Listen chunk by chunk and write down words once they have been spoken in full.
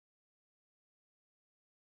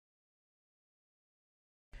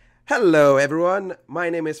Hello everyone, my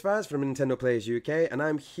name is Faz from Nintendo Players UK and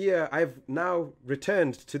I'm here, I've now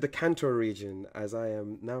returned to the Kanto region as I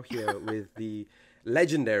am now here with the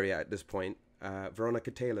legendary at this point, Veronica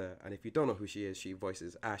Taylor. And if you don't know who she is, she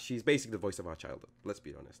voices Ash. She's basically the voice of our childhood, let's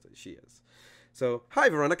be honest, she is. So, hi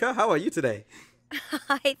Veronica, how are you today?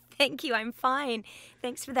 Hi, thank you, I'm fine.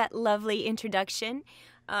 Thanks for that lovely introduction.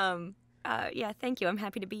 Yeah, thank you, I'm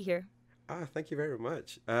happy to be here. Thank you very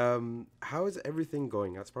much. How is everything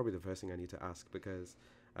going? That's probably the first thing I need to ask because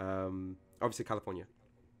obviously California.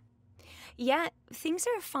 Yeah, things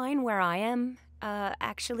are fine where I am.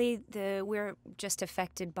 Actually, we're just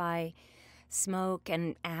affected by smoke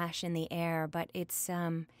and ash in the air, but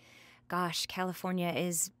gosh, California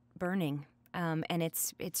is burning, and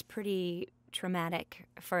it's pretty traumatic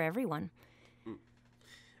for everyone.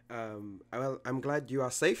 Well, I'm glad you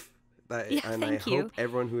are safe. Yeah, And I thank you. hope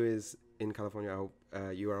everyone who is in California, I hope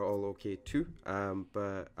you are all okay too.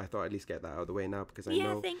 But I thought I'd at least get that out of the way now because I Yeah,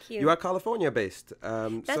 know thank you you. are California based.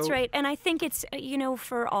 That's right. And I think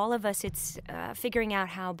for all of us, it's figuring out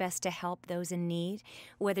how best to help those in need,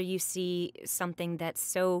 whether you see something that's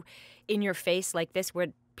so in your face like this, where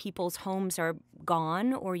people's homes are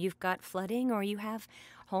gone, or you've got flooding, or you have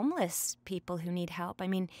homeless people who need help. I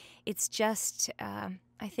mean, it's just,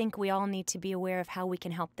 I think we all need to be aware of how we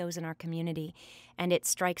can help those in our community. And it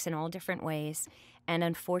strikes in all different ways. And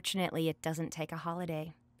unfortunately, it doesn't take a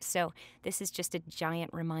holiday. So this is just a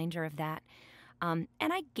giant reminder of that. And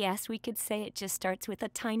I guess we could say it just starts with a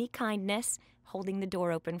tiny kindness, holding the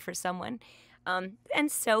door open for someone.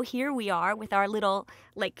 And so here we are with our little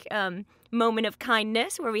moment of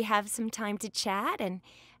kindness where we have some time to chat and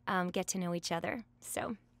get to know each other.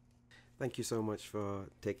 So thank you so much for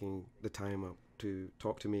taking the time up to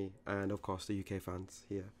talk to me and of course the UK fans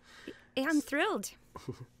here. yeah, I'm thrilled.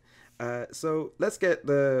 So let's get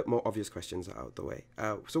the more obvious questions out of the way.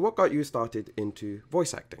 So what got you started into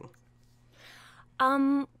voice acting?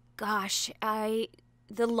 Gosh,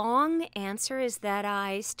 the long answer is that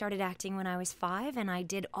I started acting when I was 5, and I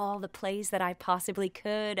did all the plays that I possibly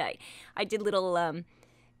could. I did little,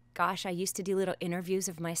 I used to do little interviews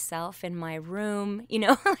of myself in my room,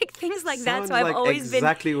 like things like that. Sounds So I've like always been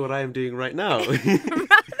exactly what I am doing right now.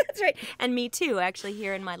 That's right. And me too, actually,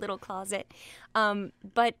 here in my little closet.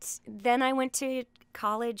 But then I went to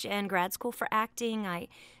college and grad school for acting. I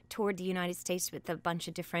toured the United States with a bunch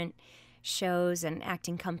of different shows and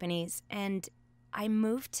acting companies. And I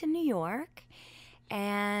moved to New York,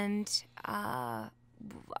 and I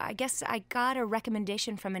guess I got a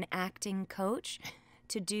recommendation from an acting coach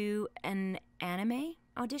to do an anime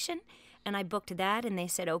audition. And I booked that, and they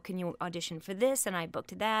said, oh, can you audition for this? And I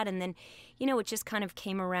booked that, and then, it just kind of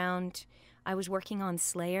came around. I was working on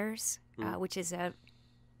Slayers, which is a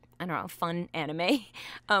fun anime,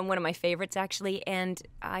 one of my favorites, actually. And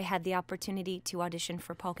I had the opportunity to audition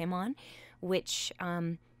for Pokemon, which,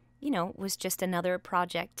 was just another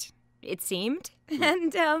project, it seemed.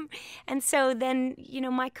 And so then,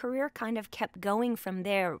 my career kind of kept going from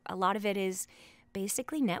there. A lot of it is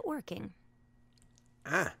basically networking.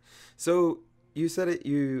 So you said it.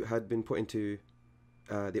 You had been put into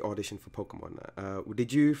the audition for Pokemon.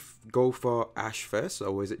 Did you go for Ash first,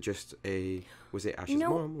 or was it just Was it Ash's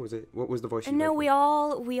mom? What was the voice? No, we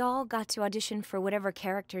all got to audition for whatever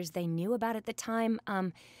characters they knew about at the time.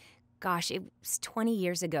 Gosh, it was 20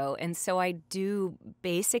 years ago, and so I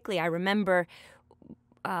remember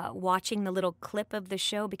watching the little clip of the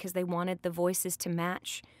show because they wanted the voices to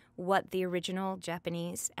match what the original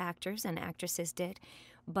Japanese actors and actresses did.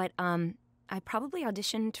 But I probably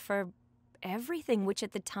auditioned for everything, which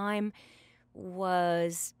at the time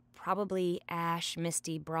was probably Ash,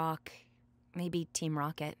 Misty, Brock, maybe Team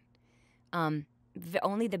Rocket.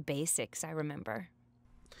 Only the basics I remember.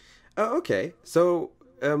 Oh, okay. So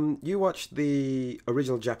you watched the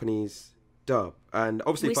original Japanese dub, and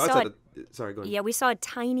obviously sorry, go on. Yeah, we saw a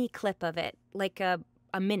tiny clip of it, like a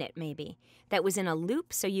minute maybe, that was in a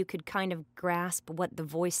loop, so you could kind of grasp what the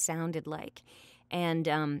voice sounded like, and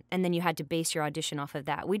then you had to base your audition off of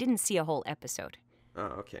that. We didn't see a whole episode.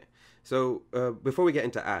 Oh, okay. So before we get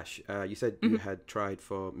into Ash, you said you had tried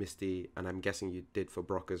for Misty, and I'm guessing you did for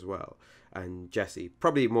Brock as well, and Jessie.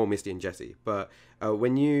 Probably more Misty and Jessie. But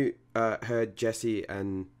when you heard Jessie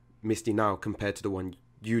and Misty now compared to the one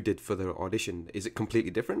you did for the audition, is it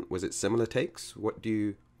completely different? Was it similar takes? What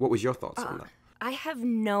was your thoughts on that? I have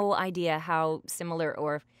no idea how similar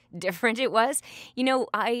or different it was.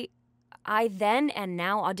 I then and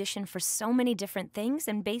now audition for so many different things,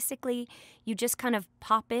 and basically you just kind of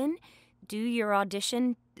pop in, do your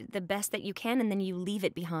audition the best that you can, and then you leave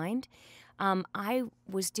it behind. I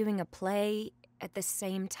was doing a play at the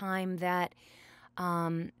same time that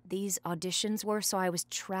these auditions were. So I was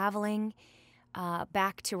traveling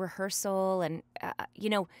back to rehearsal, and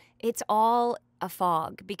it's all a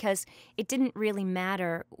fog because it didn't really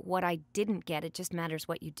matter what I didn't get. It just matters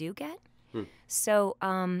what you do get. So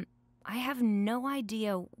I have no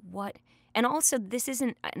idea what. And also, this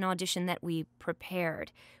isn't an audition that we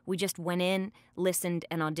prepared. We just went in, listened,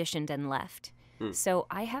 and auditioned and left. So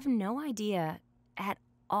I have no idea at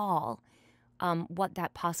all what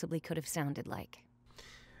that possibly could have sounded like.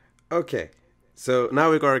 Okay. So now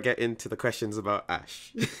we're going to get into the questions about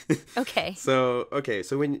Ash. Okay. So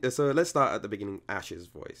let's start at the beginning, Ash's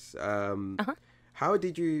voice. How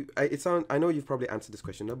did you, I know you've probably answered this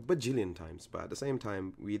question a bajillion times, but at the same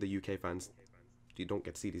time, we the UK fans, you don't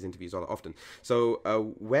get to see these interviews all that often. So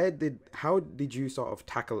how did you sort of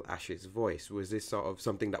tackle Ash's voice? Was this sort of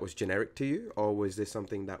something that was generic to you, or was this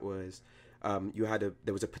something that was,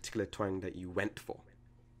 there was a particular twang that you went for?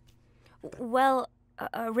 Well,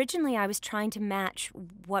 originally I was trying to match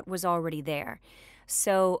what was already there.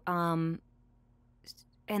 So, and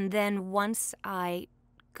then once I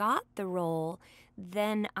got the role,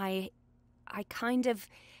 then I kind of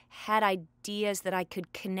had ideas that I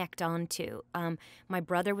could connect onto. My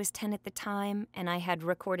brother was 10 at the time, and I had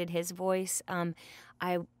recorded his voice.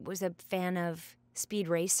 I was a fan of Speed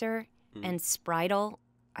Racer and Spritle.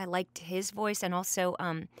 I liked his voice, and also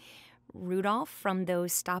Rudolph from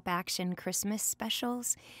those stop-action Christmas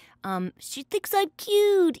specials. She thinks I'm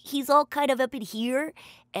cute. He's all kind of up in here.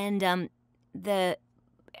 And the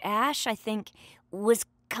Ash, I think, was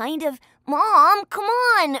kind of, Mom, come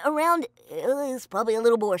on, around, it's probably a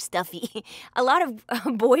little more stuffy. A lot of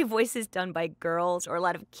boy voices done by girls, or a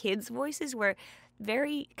lot of kids' voices were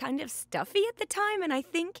very kind of stuffy at the time. And I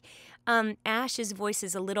think Ash's voice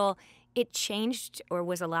is a little, it changed or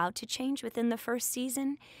was allowed to change within the first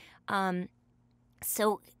season. I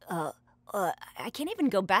can't even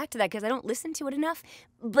go back to that because I don't listen to it enough.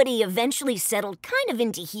 But he eventually settled kind of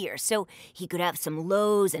into here, so he could have some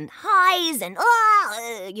lows and highs and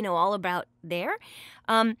all about there.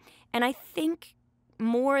 And I think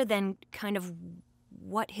more than kind of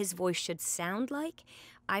what his voice should sound like,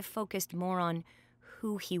 I focused more on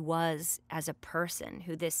who he was as a person,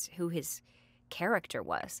 who his character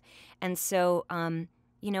was, and so.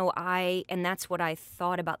 And that's what I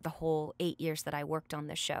thought about the whole 8 years that I worked on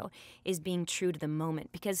the show, is being true to the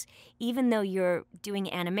moment. Because even though you're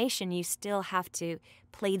doing animation, you still have to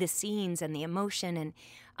play the scenes and the emotion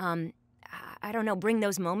and, bring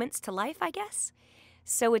those moments to life, I guess.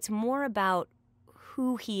 So it's more about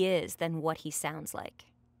who he is than what he sounds like,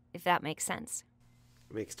 if that makes sense.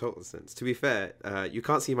 It makes total sense. To be fair, you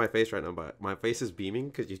can't see my face right now, but my face is beaming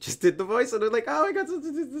because you just did the voice, and I'm like, oh my god, this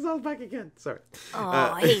is all back again. Sorry.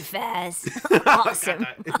 Oh, hey, Faz. Awesome.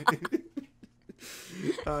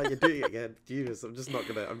 You're doing it again. Jesus, I'm just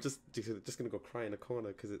gonna go cry in a corner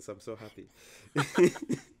because I'm so happy.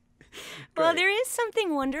 Well, there is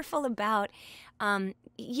something wonderful about,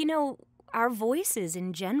 our voices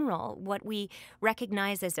in general, what we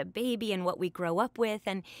recognize as a baby and what we grow up with,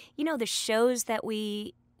 and the shows that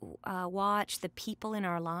we watch, the people in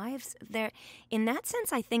our lives. In that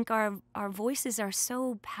sense, I think our voices are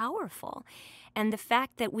so powerful, and the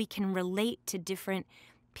fact that we can relate to different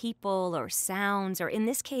people or sounds, or in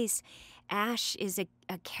this case, Ash is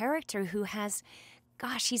a character who has,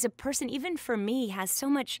 gosh, he's a person, even for me, has so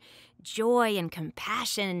much joy and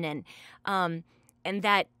compassion and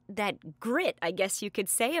that grit, I guess you could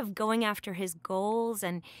say, of going after his goals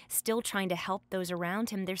and still trying to help those around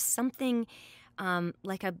him. There's something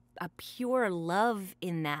like a pure love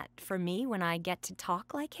in that for me when I get to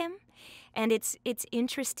talk like him. And it's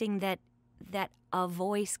interesting that a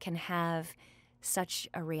voice can have such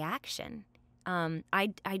a reaction.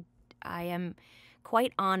 I am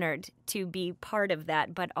quite honored to be part of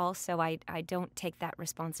that, but also I don't take that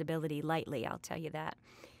responsibility lightly, I'll tell you that.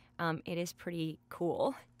 It is pretty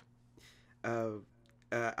cool.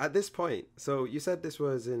 At this point, so you said this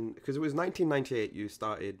was because it was 1998 you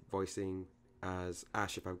started voicing as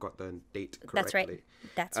Ash, if I've got the date correctly.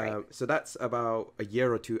 That's right. So that's about a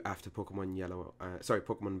year or two after Pokemon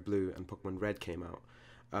Blue and Pokemon Red came out.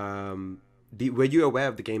 Were you aware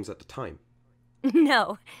of the games at the time?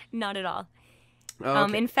 No, not at all. Oh,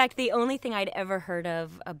 okay. In fact, the only thing I'd ever heard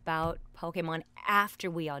of about Pokemon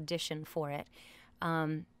after we auditioned for it,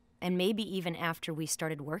 and maybe even after we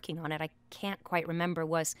started working on it, I can't quite remember,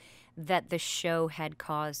 was that the show had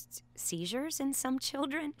caused seizures in some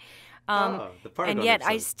children. And yet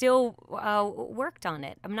I still worked on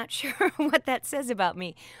it. I'm not sure what that says about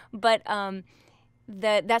me. But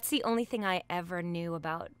that's the only thing I ever knew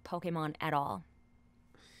about Pokemon at all.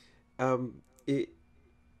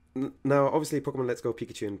 Now, obviously, Pokemon Let's Go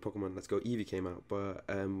Pikachu and Pokemon Let's Go Eevee came out, but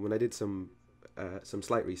when I did some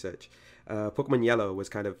slight research, Pokemon Yellow was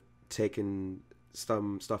kind of taking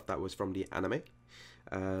some stuff that was from the anime.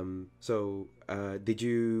 Did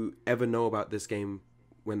you ever know about this game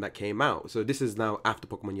when that came out? So this is now after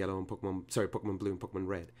Pokemon Yellow and Pokemon Blue and Pokemon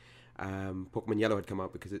Red. Pokemon Yellow had come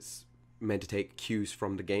out because it's meant to take cues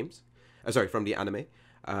from the games. From the anime.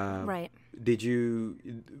 Right.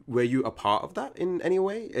 Were you a part of that in any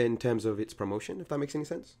way in terms of its promotion, if that makes any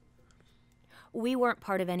sense? We weren't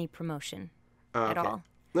part of any promotion at all.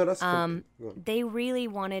 No, that's They really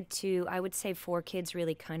wanted to, I would say 4Kids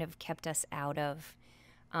really kind of kept us out of,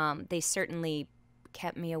 they certainly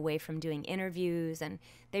kept me away from doing interviews, and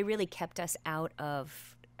they really kept us out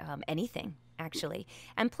of anything, actually.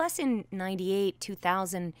 And plus in 98,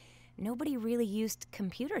 2000, nobody really used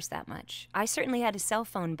computers that much. I certainly had a cell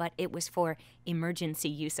phone, but it was for emergency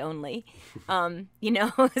use only.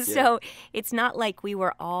 So it's not like we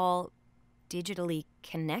were all digitally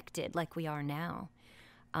connected like we are now.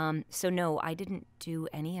 So no, I didn't do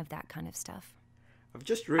any of that kind of stuff. I've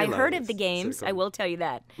just realized. I heard of the games, I will tell you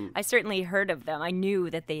that. I certainly heard of them. I knew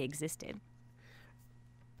that they existed.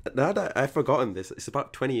 Now that I've forgotten this, it's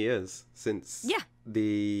about 20 years since I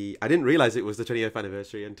didn't realize it was the 20th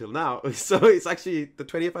anniversary until now. So it's actually the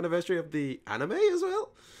 20th anniversary of the anime as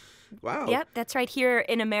well? Wow. Yep, that's right, here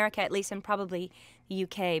in America at least, and probably the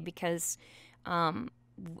UK, because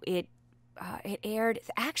it aired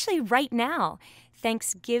actually right now.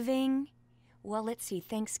 Thanksgiving of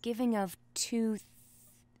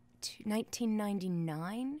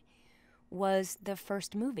 1999 was the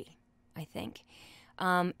first movie, I think.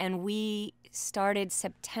 And we started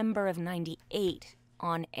September of 98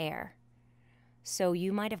 on air. So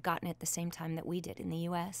you might have gotten it the same time that we did in the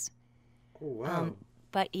U.S. Oh, wow.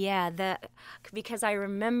 But yeah, because I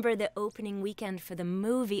remember the opening weekend for the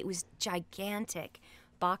movie, it was gigantic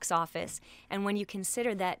box office. And when you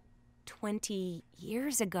consider that 20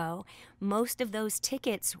 years ago, most of those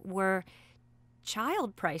tickets were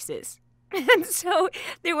child prices. And so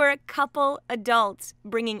there were a couple adults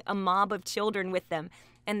bringing a mob of children with them,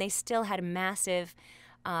 and they still had a massive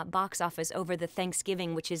box office over the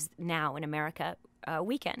Thanksgiving, which is now in America,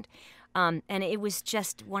 weekend. And it was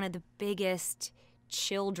just one of the biggest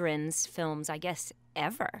children's films, I guess,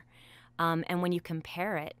 ever. And when you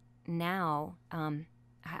compare it now, I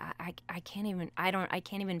can't even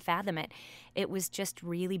fathom it. It was just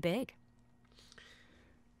really big.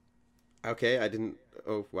 Okay, I didn't.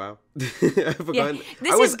 Oh wow, I forgot.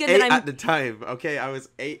 Yeah, I was 8 at the time. Okay, I was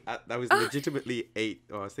 8. I was legitimately 8,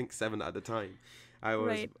 or I think 7 at the time. I was.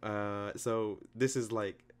 Right. So this is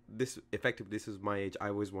like this. Effectively, this is my age.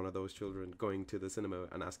 I was one of those children going to the cinema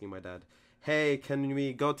and asking my dad, "Hey, can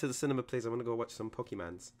we go to the cinema, please? I want to go watch some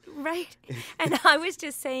Pokemans." Right. And I was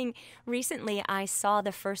just saying, recently I saw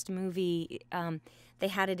the first movie. They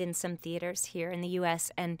had it in some theaters here in the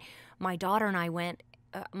U.S., and my daughter and I went.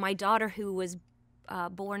 My daughter, who was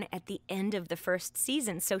born at the end of the first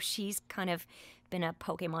season, so she's kind of been a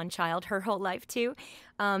Pokemon child her whole life too.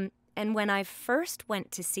 And when I first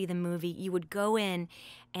went to see the movie, you would go in,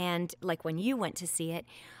 and like when you went to see it,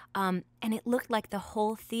 and it looked like the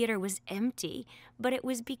whole theater was empty, but it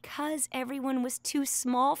was because everyone was too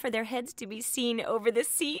small for their heads to be seen over the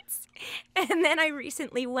seats. And then I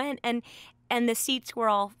recently went, and the seats were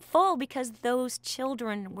all full because those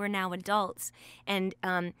children were now adults and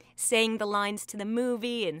saying the lines to the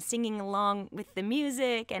movie and singing along with the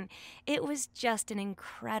music. And it was just an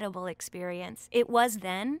incredible experience. It was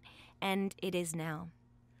then, and it is now.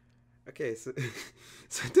 Okay, so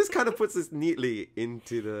this kind of puts us neatly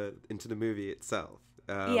into the movie itself.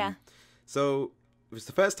 Yeah. So it was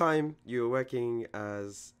the first time you were working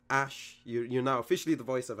as Ash. You're now officially the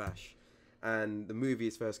voice of Ash. And the movie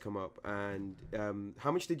has first come up. And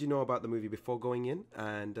how much did you know about the movie before going in?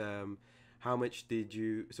 And how much did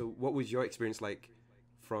you... So what was your experience like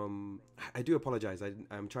from... I do apologize.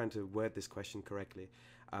 I'm trying to word this question correctly.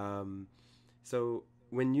 So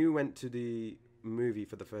when you went to the movie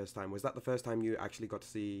for the first time, was that the first time you actually got to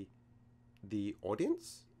see the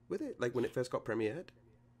audience with it? Like when it first got premiered?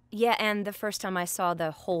 Yeah, and the first time I saw the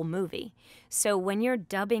whole movie. So when you're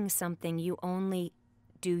dubbing something, you only...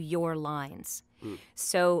 do your lines.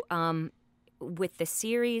 So with the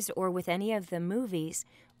series or with any of the movies,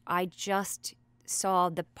 I just saw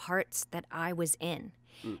the parts that I was in,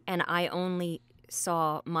 and I only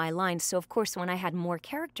saw my lines. So of course, when I had more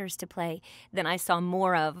characters to play, then I saw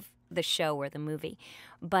more of the show or the movie.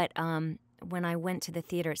 But when I went to the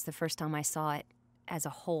theater, it's the first time I saw it as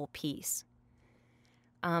a whole piece.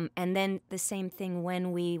 And then the same thing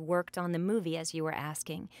when we worked on the movie, as you were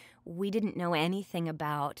asking. We didn't know anything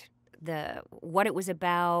about what it was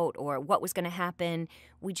about or what was going to happen.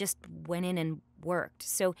 We just went in and worked.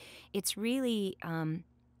 So it's really,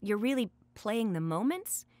 you're really playing the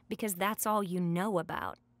moments because that's all you know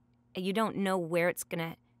about. You don't know where it's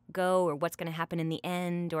going to go or what's going to happen in the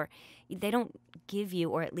end, or they don't give you,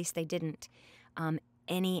 or at least they didn't,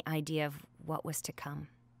 any idea of what was to come.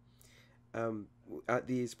 At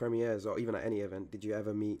these premieres or even at any event, did you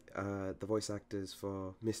ever meet the voice actors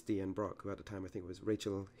for Misty and Brock, who at the time I think was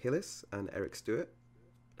Rachel Hillis and Eric Stewart?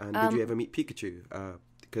 And did you ever meet Pikachu?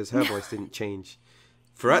 Because her voice didn't change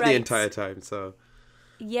throughout the entire time. So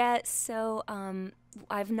yeah, so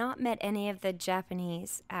I've not met any of the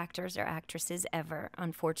Japanese actors or actresses ever,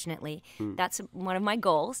 unfortunately. That's one of my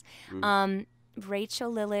goals.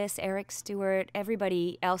 Rachel Lillis, Eric Stewart,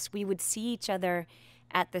 everybody else, we would see each other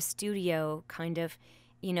at the studio, kind of,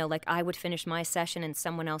 like I would finish my session and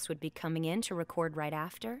someone else would be coming in to record right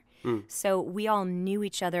after. So we all knew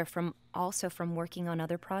each other from working on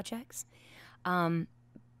other projects.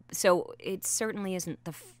 So it certainly isn't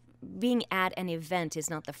being at an event is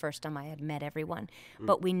not the first time I had met everyone,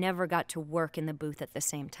 but we never got to work in the booth at the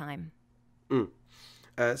same time.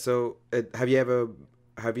 So have you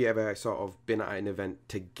ever sort of been at an event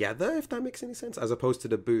together, if that makes any sense, as opposed to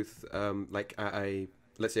the booth, like at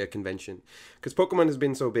let's say a convention? Because Pokemon has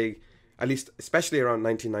been so big, at least especially around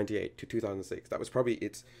 1998 to 2006. That was probably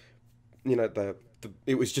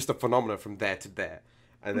it was just a phenomenon from there to there,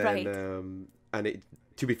 and then and it,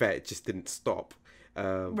 to be fair, it just didn't stop.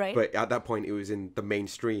 But at that point, it was in the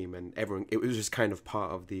mainstream, and it was just kind of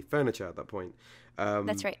part of the furniture at that point.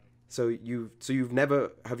 That's right. So you've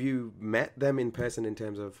never, have you met them in person in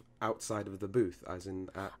terms of outside of the booth, as in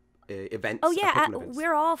at events? Oh yeah, events?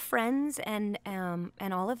 We're all friends and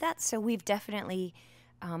all of that. So we've definitely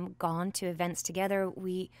gone to events together.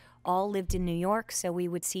 We all lived in New York, so we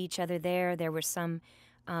would see each other there. There were some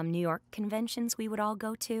New York conventions we would all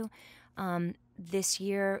go to. This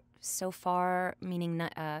year, so far, meaning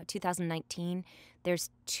 2019, there's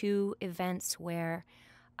 2 events where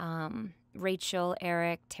Rachel,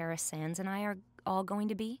 Eric, Tara Sands, and I are all going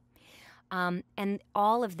to be. And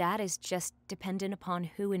all of that is just dependent upon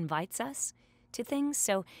who invites us to things.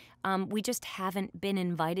 So we just haven't been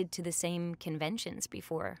invited to the same conventions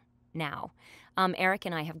before now. Eric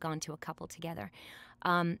and I have gone to a couple together.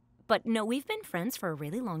 But no, we've been friends for a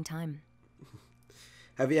really long time.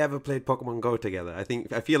 Have you ever played Pokemon Go together? I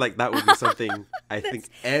feel like that would be something I think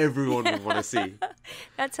everyone would want to see.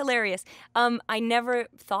 That's hilarious. I never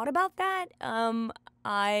thought about that.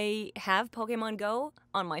 I have Pokemon Go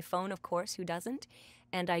on my phone, of course. Who doesn't?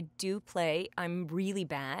 And I do play. I'm really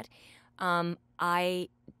bad. I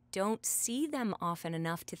don't see them often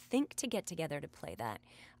enough to think to get together to play that.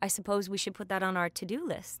 I suppose we should put that on our to-do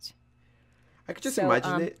list. I could just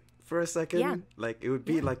imagine it for a second. Yeah. Like it would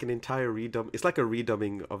be like an entire redub. It's like a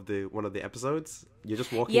redubbing of one of the episodes. You're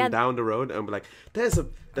just walking down the road and be like, there's a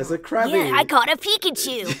Krabby. Yeah, I caught a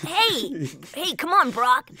Pikachu. Hey, come on,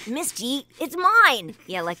 Brock. Misty, it's mine.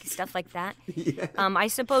 Yeah, like stuff like that. Yeah. I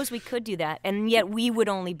suppose we could do that, and yet we would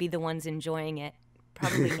only be the ones enjoying it.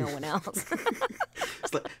 Probably no one else.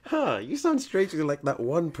 It's like, you sound strangely like that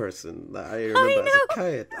one person that I remember as a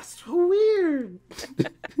kid. That's so weird.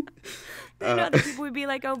 Other people would be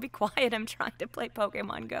like, oh, be quiet, I'm trying to play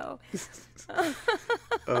Pokemon Go.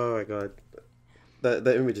 Oh my god. That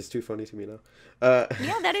image is too funny to me now.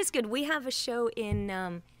 Yeah, that is good. We have a show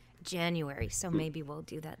in January, so maybe we'll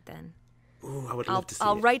do that then. Ooh, I would love to see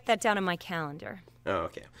I'll it. write that down in my calendar. Oh,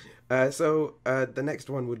 okay. So the next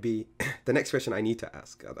one would be the next question I need to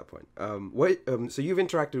ask at that point. So you've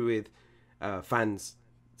interacted with fans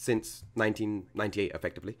since 1998,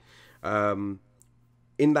 effectively.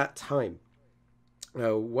 In that time,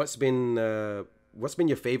 what's been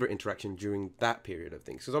your favorite interaction during that period of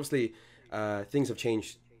things? Because obviously things have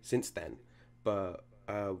changed since then. But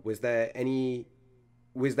was there any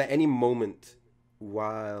moment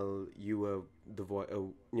while you were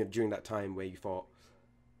during that time where you thought,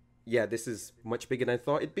 yeah, this is much bigger than I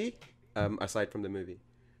thought it'd be, aside from the movie?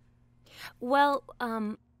 Well,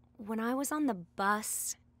 when I was on the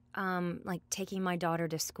bus, like taking my daughter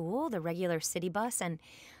to school, the regular city bus, and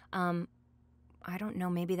I don't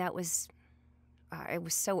know, maybe that was, it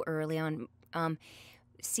was so early on,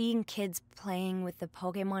 seeing kids playing with the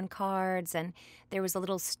Pokemon cards, and there was a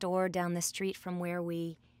little store down the street from where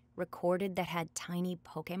we recorded that had tiny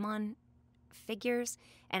Pokemon figures,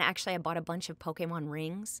 and actually I bought a bunch of Pokemon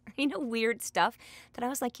rings, weird stuff that I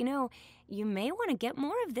was like, you may want to get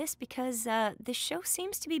more of this because this show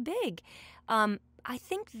seems to be big. I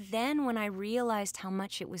think then when I realized how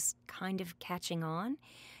much it was kind of catching on,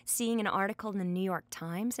 seeing an article in the New York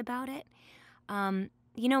Times about it,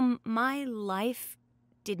 my life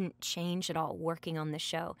didn't change at all working on the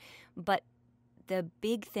show. But the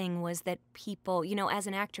big thing was that people, as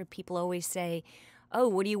an actor, people always say, oh,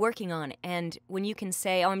 what are you working on? And when you can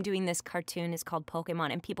say, oh, I'm doing this cartoon, it's called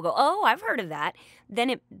Pokemon, and people go, oh, I've heard of that,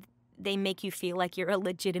 then they make you feel like you're a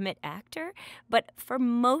legitimate actor. But for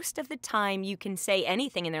most of the time, you can say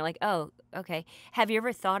anything, and they're like, oh, okay. Have you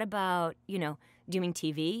ever thought about, doing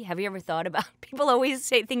TV? Have you ever thought about, people always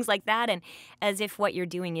say things like that, and as if what you're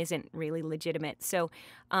doing isn't really legitimate. So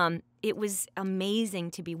it was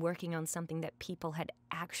amazing to be working on something that people had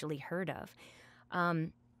actually heard of.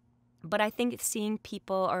 But I think seeing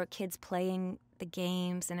people or kids playing the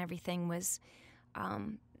games and everything was,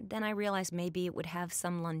 then I realized maybe it would have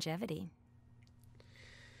some longevity.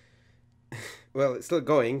 Well, it's still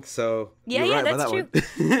going, so yeah, you're right that's about true.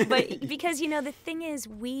 that one. But because, the thing is,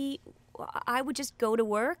 I would just go to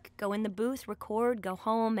work, go in the booth, record, go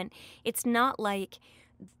home, and it's not like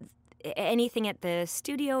anything at the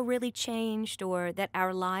studio really changed or that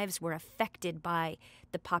our lives were affected by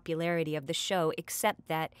the popularity of the show, except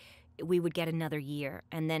that we would get another year,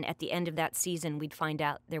 and then at the end of that season, we'd find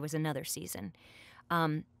out there was another season.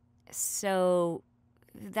 So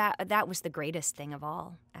that was the greatest thing of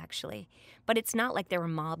all, actually. But it's not like there were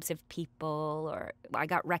mobs of people, or I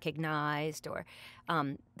got recognized, or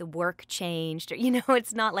the work changed, or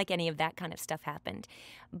it's not like any of that kind of stuff happened.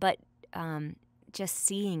 But just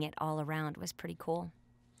seeing it all around was pretty cool.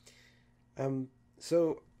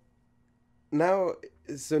 So now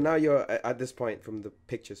you're at this point, from the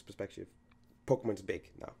picture's perspective, Pokemon's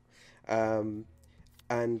big now.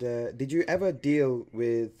 And did you ever deal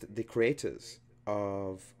with the creators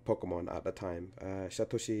of Pokemon at the time,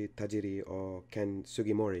 Satoshi Tajiri or Ken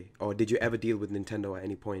Sugimori? Or did you ever deal with Nintendo at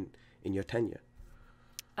any point in your tenure?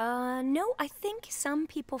 No, I think some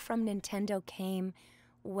people from Nintendo came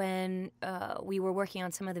when we were working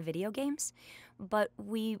on some of the video games, but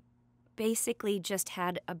we basically just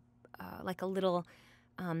had a little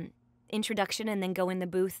introduction and then go in the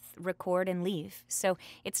booth, record, and leave. So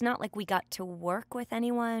it's not like we got to work with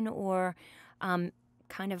anyone or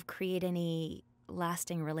kind of create any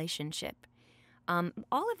lasting relationship.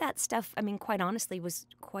 All of that stuff, quite honestly, was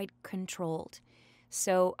quite controlled.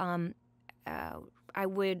 So I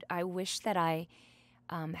wish that I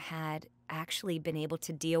had actually been able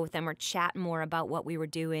to deal with them or chat more about what we were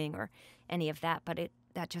doing or any of that, but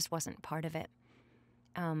that just wasn't part of it.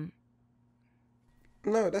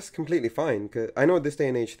 No, that's completely fine, because I know this day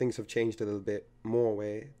and age things have changed a little bit more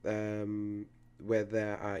where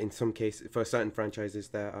there are, in some cases, for certain franchises,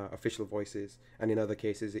 there are official voices, and in other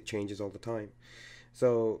cases it changes all the time.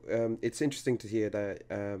 So it's interesting to hear that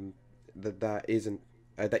that isn't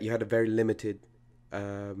that you had a very limited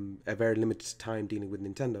time dealing with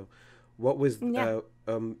Nintendo. What was in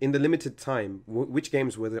the limited time? Which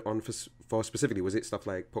games were they on for specifically? Was it stuff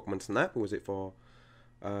like Pokemon Snap, or was it for?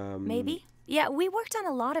 Maybe. Yeah, we worked on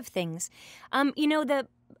a lot of things.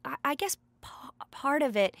 I guess part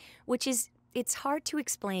of it, which is, it's hard to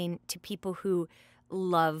explain to people who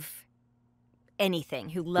love anything,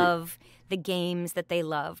 who love the games that they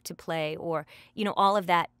love to play, or, all of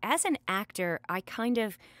that. As an actor, I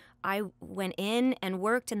went in and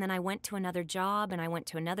worked, and then I went to another job, and I went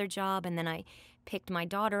to another job, and then I picked my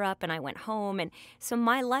daughter up, and I went home. And so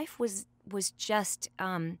my life was just...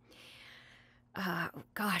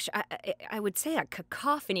 I would say a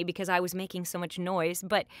cacophony because I was making so much noise,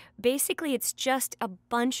 but basically it's just a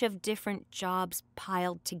bunch of different jobs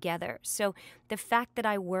piled together. So the fact that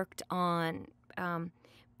I worked on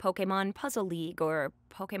Pokemon Puzzle League or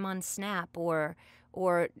Pokemon Snap or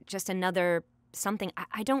just another something,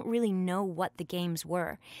 I don't really know what the games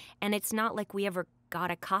were. And it's not like we ever got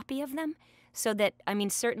a copy of them. So that,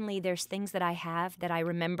 certainly there's things that I have that I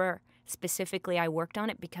remember specifically I worked on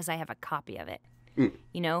it because I have a copy of it,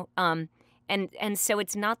 and so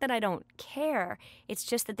it's not that I don't care. It's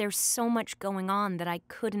just that there's so much going on that I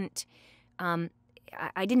couldn't,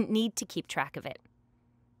 I didn't need to keep track of it.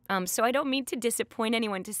 So I don't mean to disappoint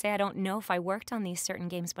anyone to say I don't know if I worked on these certain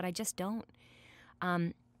games, but I just don't.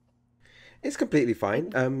 It's completely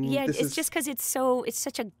fine. It's just because it's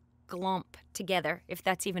such a glomp together, if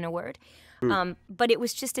that's even a word. But it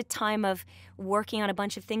was just a time of working on a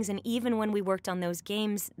bunch of things, and even when we worked on those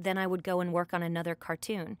games, then I would go and work on another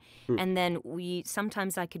cartoon. And then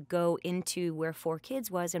sometimes I could go into where 4Kids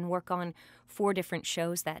was and work on 4 different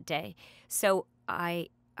shows that day. So I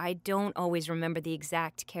don't always remember the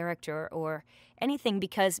exact character or anything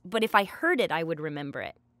but if I heard it, I would remember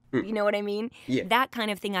it. You know what I mean? Yeah. That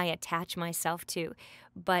kind of thing I attach myself to.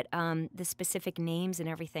 But the specific names and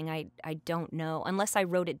everything, I don't know. Unless I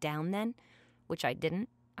wrote it down then, which I didn't,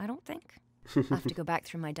 I don't think. I'll have to go back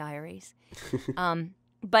through my diaries.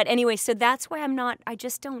 But anyway, so that's why I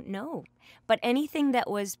just don't know. But anything that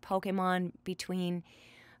was Pokemon between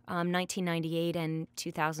 1998 and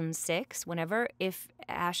 2006, whenever, if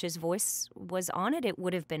Ash's voice was on it, it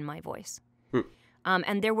would have been my voice.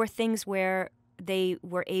 And there were things where they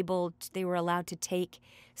were allowed to take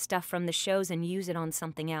stuff from the shows and use it on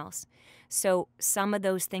something else. So some of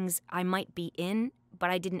those things I might be in, but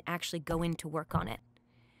I didn't actually go in to work on it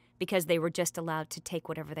because they were just allowed to take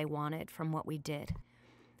whatever they wanted from what we did.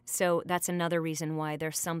 So that's another reason why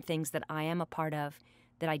there's some things that I am a part of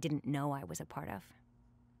that I didn't know I was a part of.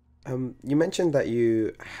 You mentioned that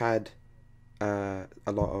you had but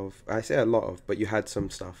you had some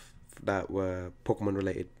stuff that were Pokemon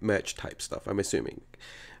related merch type stuff, I'm assuming.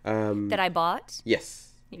 That I bought?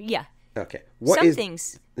 Yes. Yeah. Okay. Some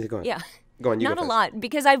things. Go on. Yeah. Go on, you Not go a first. lot,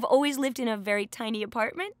 because I've always lived in a very tiny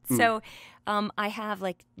apartment. So I have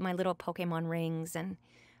like my little Pokemon rings, and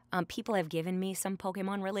people have given me some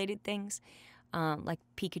Pokemon related things, like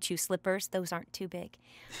Pikachu slippers. Those aren't too big,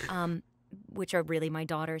 which are really my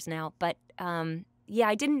daughter's now. But yeah,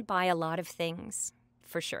 I didn't buy a lot of things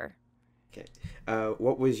for sure. Okay.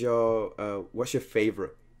 What's your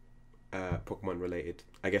favorite Pokemon related,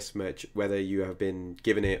 I guess, merch, whether you have been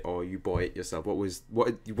given it or you bought it yourself?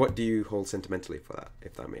 What do you hold sentimentally for that,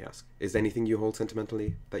 if I may ask? Is there anything you hold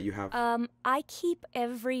sentimentally that you have? I keep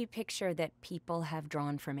every picture that people have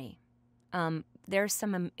drawn for me. There's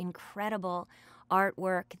some incredible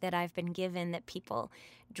artwork that I've been given that people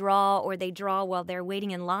draw, or they draw while they're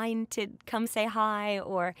waiting in line to come say hi,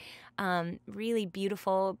 or really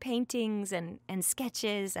beautiful paintings and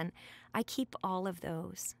sketches, and I keep all of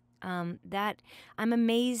those. That I'm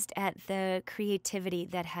amazed at the creativity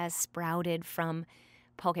that has sprouted from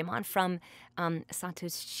Pokemon, from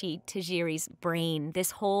Satoshi Tajiri's brain.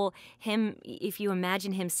 This whole him, if you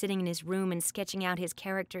imagine him sitting in his room and sketching out his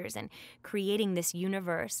characters and creating this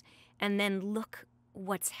universe, and then look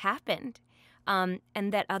what's happened. And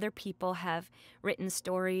that other people have written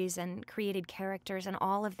stories and created characters and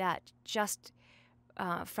all of that just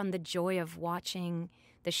from the joy of watching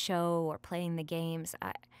the show or playing the games.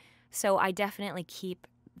 So I definitely keep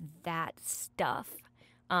that stuff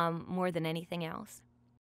more than anything else.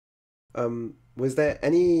 Was there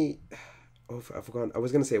any... Oh, I've forgotten. I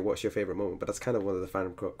was going to say, what's your favorite moment? But that's kind of one of the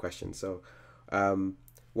fan questions. So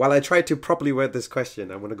while I try to properly word this question,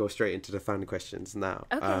 I want to go straight into the fan questions now.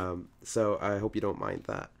 Okay. So I hope you don't mind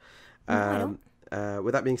that. No, I don't.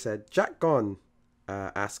 With that being said, Jack Gon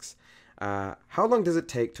asks, how long does it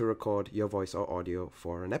take to record your voice or audio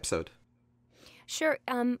for an episode? Sure.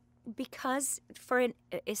 Because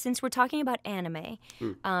since we're talking about anime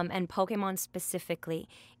and Pokemon specifically,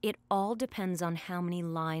 it all depends on how many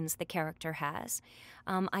lines the character has.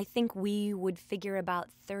 I think we would figure about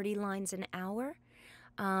 30 lines an hour,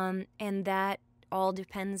 and that all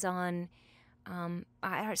depends on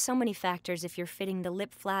so many factors. If you're fitting the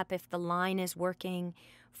lip flap, if the line is working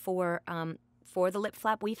for the lip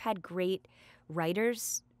flap. We've had great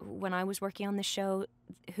writers when I was working on the show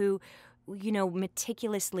who,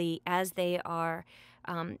 meticulously, as they are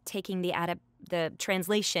taking the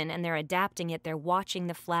translation and they're adapting it, they're watching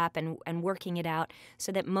the flap and working it out,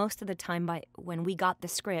 so that most of the time when we got the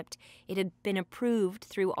script, it had been approved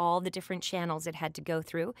through all the different channels it had to go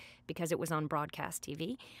through because it was on broadcast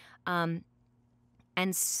TV.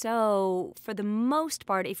 And so, for the most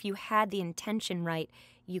part, if you had the intention right,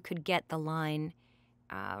 you could get the line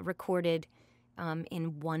recorded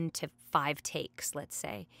in 1 to 5 takes, let's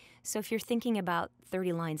say. So if you're thinking about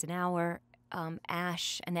 30 lines an hour,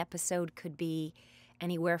 Ash, an episode could be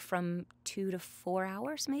anywhere from 2 to 4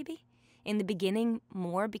 hours, maybe. In the beginning,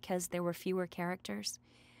 more because there were fewer characters.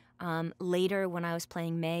 Later, when I was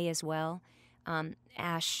playing May as well,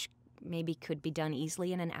 Ash maybe could be done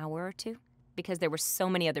easily in an hour or 2 because there were so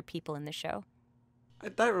many other people in the show.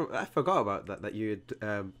 I forgot about that. That you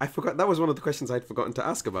had. I forgot that was one of the questions I'd forgotten to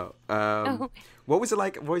ask about. What was it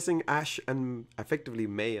like voicing Ash and effectively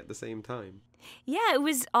May at the same time? Yeah, it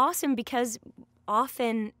was awesome because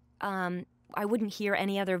often I wouldn't hear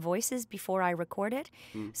any other voices before I record it.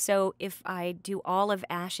 So if I do all of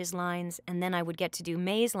Ash's lines and then I would get to do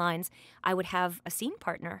May's lines, I would have a scene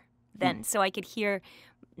partner then, so I could hear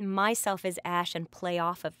myself as Ash and play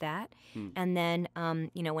off of that. And then,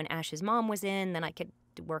 when Ash's mom was in, then I could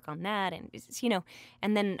work on that. And,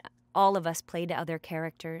 and then all of us played other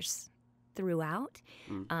characters throughout.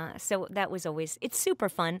 So that was always, it's super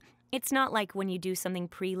fun. It's not like when you do something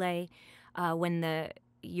prelay, when the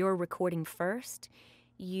you're recording first.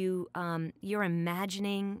 You're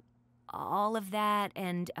imagining all of that,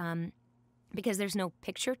 and because there's no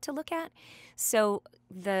picture to look at,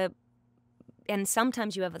 and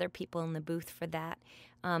sometimes you have other people in the booth for that.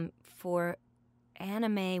 For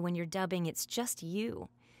anime, when you're dubbing, it's just you,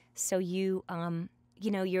 so you're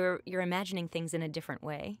imagining things in a different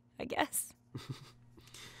way, I guess.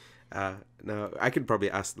 Now, I could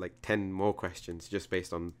probably ask like 10 more questions just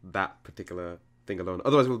based on that particular thing alone.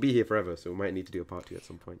 Otherwise, we'll be here forever, so we might need to do a part 2 at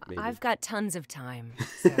some point. Maybe. I've got tons of time.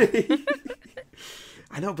 So.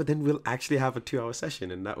 I know, but then we'll actually have a 2-hour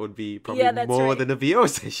session, and that would be probably more than a VO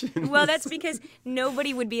session. Well, that's because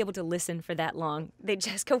nobody would be able to listen for that long. They'd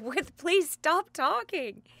just go, please stop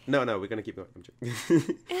talking. No, we're going to keep going. I'm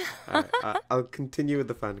joking. I'll continue with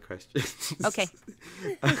the fan questions. Okay.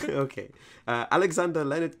 Okay. Alexander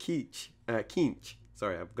Leonard Keach,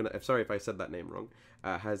 sorry, I'm sorry if I said that name wrong,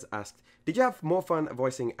 has asked, did you have more fun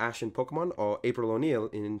voicing Ash in Pokemon or April O'Neil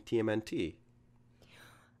in TMNT?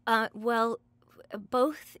 Well,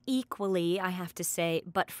 both equally, I have to say,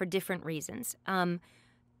 but for different reasons.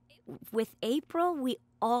 With April, we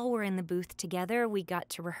all were in the booth together. We got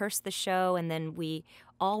to rehearse the show, and then we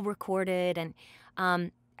all recorded. And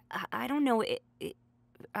I don't know,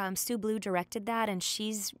 Sue Blue directed that, and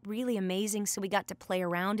she's really amazing. So we got to play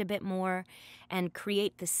around a bit more and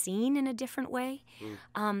create the scene in a different way.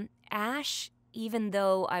 Ash, even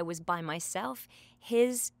though I was by myself,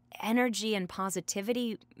 his energy and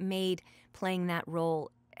positivity made playing that role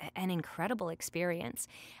an incredible experience.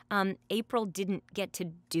 April didn't get to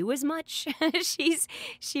do as much.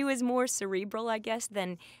 She was more cerebral, I guess,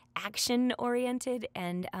 than action-oriented,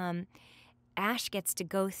 and Ash gets to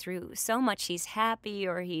go through so much. He's happy,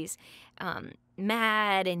 or he's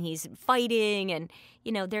mad, and he's fighting, and,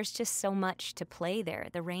 there's just so much to play there.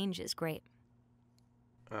 The range is great.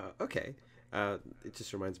 Okay. It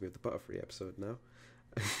just reminds me of the Butterfree episode now.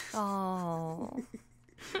 Oh.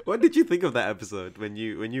 What did you think of that episode when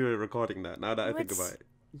you were recording that? Now that I think about it.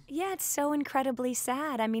 Yeah, it's so incredibly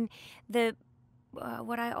sad. I mean,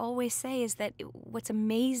 what I always say is that what's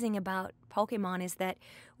amazing about Pokemon is that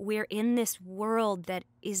we're in this world that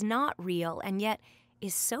is not real and yet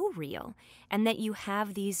is so real, and that you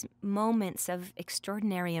have these moments of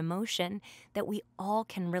extraordinary emotion that we all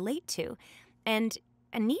can relate to and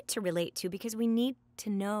need to relate to, because we need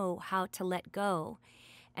to know how to let go.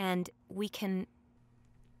 And we can,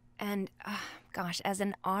 as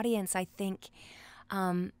an audience, I think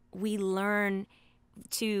we can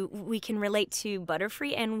relate to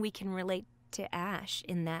Butterfree, and we can relate to Ash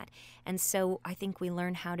in that. And so I think we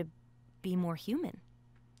learn how to be more human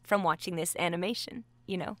from watching this animation,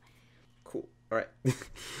 Cool. All right.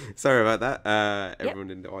 Sorry about that.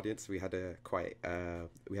 Everyone in the audience, we had to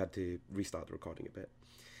restart the recording a bit.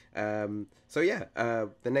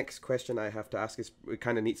 The next question I have to ask is, it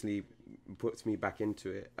kind of neatly puts me back into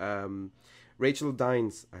it. Rachel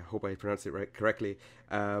Dines, I hope I pronounced it correctly,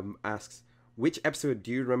 asks, which episode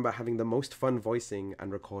do you remember having the most fun voicing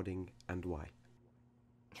and recording, and why?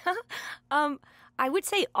 I would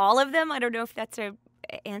say all of them. I don't know if that's a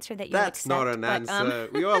answer that you That's accept, not an answer.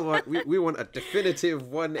 We all want we want a definitive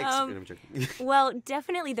one. I'm joking. Well,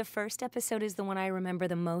 definitely the first episode is the one I remember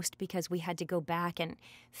the most, because we had to go back and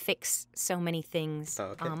fix so many things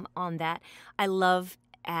on that. I love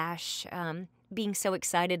Ash being so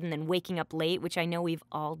excited and then waking up late, which I know we've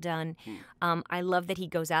all done. I love that he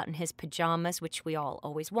goes out in his pajamas, which we all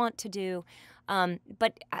always want to do.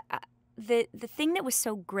 But the thing that was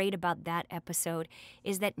so great about that episode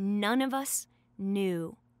is that none of us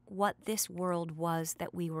knew what this world was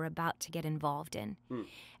that we were about to get involved in.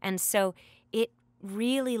 And so it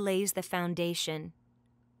really lays the foundation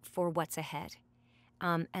for what's ahead.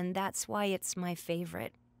 And that's why it's my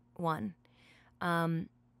favorite one. I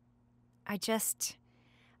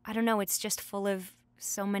don't know, it's just full of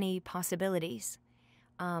so many possibilities.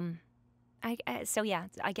 I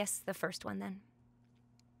guess the first one then.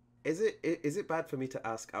 Is it bad for me to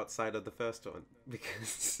ask outside of the first one?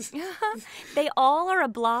 Because they all are a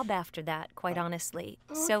blob after that, quite honestly.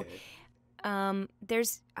 Okay. So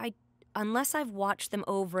unless I've watched them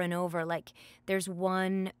over and over, like there's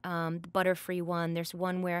one, the Butterfree one, there's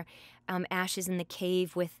one where Ash is in the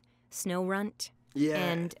cave with Snowrunt. Yeah.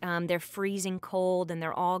 And they're freezing cold and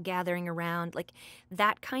they're all gathering around. Like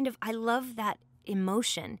that kind of, I love that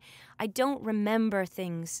emotion. I don't remember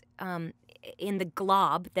things in the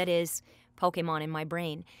glob that is Pokemon in my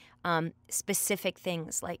brain. Specific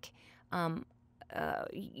things like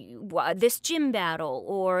this gym battle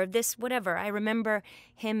or this whatever. I remember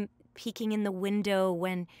him peeking in the window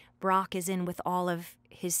when Brock is in with all of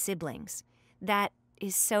his siblings. That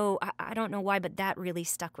is so, I don't know why, but that really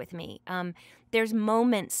stuck with me. There's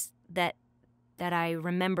moments that I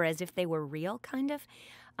remember as if they were real, kind of.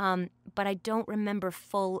 But I don't remember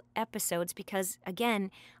full episodes because,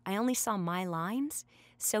 again, I only saw my lines,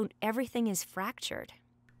 so everything is fractured.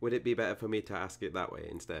 Would it be better for me to ask it that way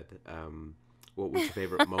instead? What was your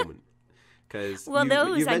favorite moment? Because well,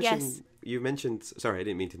 I guess. You mentioned. Sorry, I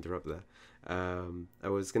didn't mean to interrupt there. I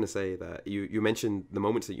was going to say that you mentioned the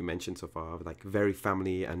moments that you mentioned so far, like very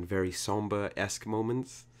family and very somber-esque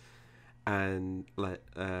moments, and like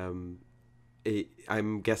I'm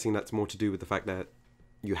guessing that's more to do with the fact that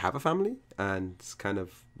you have a family and kind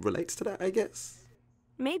of relates to that, I guess.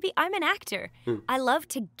 Maybe I'm an actor. I love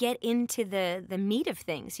to get into the meat of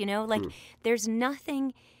things, like there's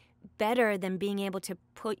nothing better than being able to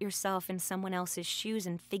put yourself in someone else's shoes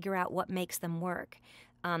and figure out what makes them work.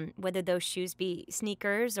 Whether those shoes be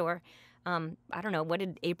sneakers or, I don't know, what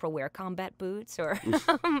did April wear? Combat boots or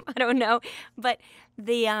I don't know. But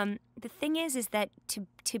the thing is that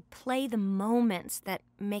to play the moments that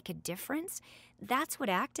make a difference, that's what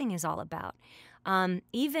acting is all about.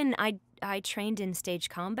 Even I trained in stage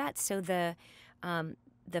combat, so the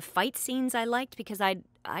fight scenes I liked because I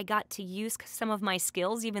got to use some of my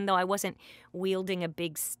skills, even though I wasn't wielding a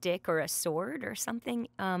big stick or a sword or something.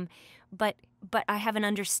 But I have an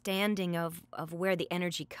understanding of where the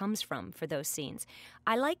energy comes from for those scenes.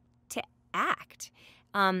 I like to act.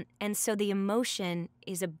 And so the emotion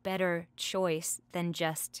is a better choice than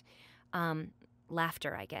just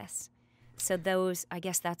laughter, I guess. So I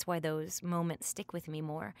guess that's why those moments stick with me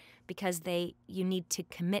more, because you need to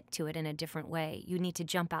commit to it in a different way. You need to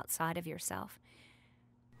jump outside of yourself.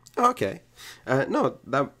 Okay. No,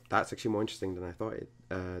 that's actually more interesting than I thought it.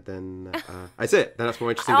 I say it. Then that's more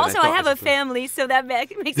interesting. Also, than I have a family, so that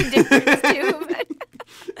makes a difference too. But,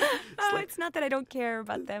 it's not that I don't care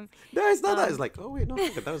about them. No, it's not that. It's like, oh wait, no,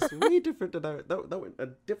 that was way different than that went a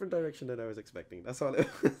different direction than I was expecting. That's all it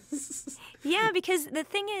was. Yeah, because the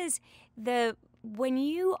thing is, when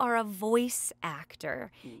you are a voice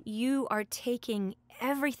actor, you are taking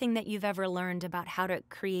everything that you've ever learned about how to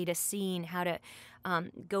create a scene, how to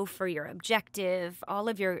go for your objective, all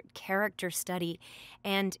of your character study,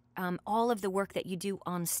 and all of the work that you do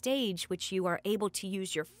on stage, which you are able to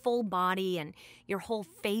use your full body and your whole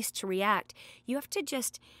face to react. You have to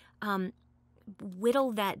just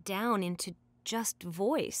whittle that down into just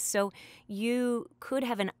voice. So you could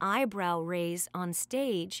have an eyebrow raise on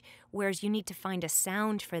stage, whereas you need to find a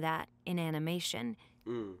sound for that in animation.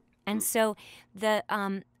 And so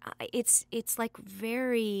it's like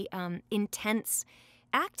very intense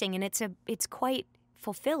acting, and it's quite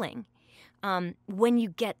fulfilling when you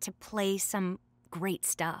get to play some great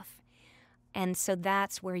stuff. And so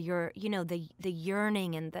that's where the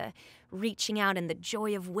yearning and the reaching out and the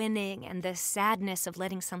joy of winning and the sadness of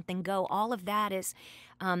letting something go, all of that is,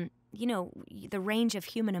 the range of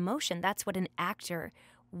human emotion. That's what an actor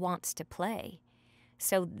wants to play.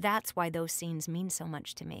 So that's why those scenes mean so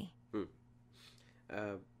much to me.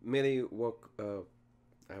 Millie I'm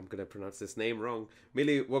going to pronounce this name wrong.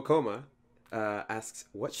 Millie Wakoma asks,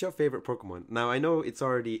 what's your favorite Pokemon? Now, I know it's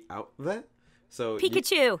already out there. So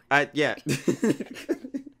Pikachu! Yeah.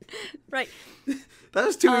 Right. That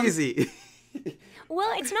was too easy.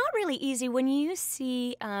 Well, it's not really easy when you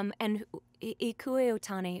see, and Ikue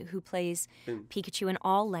Otane, who plays Pikachu in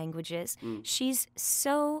all languages, she's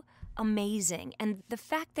so amazing. And the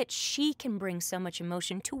fact that she can bring so much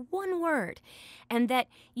emotion to one word, and that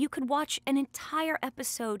you could watch an entire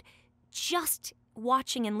episode just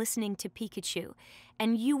watching and listening to Pikachu,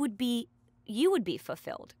 and you would be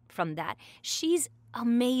fulfilled from that. She's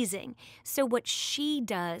amazing. So what she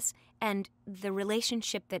does and the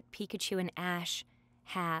relationship that Pikachu and Ash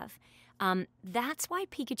have, that's why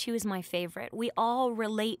Pikachu is my favorite. We all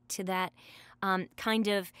relate to that kind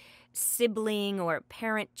of sibling or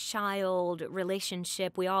parent-child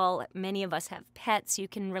relationship. Many of us have pets. You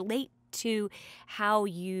can relate to how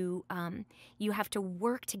you have to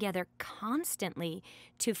work together constantly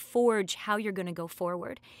to forge how you're going to go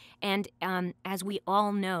forward. And as we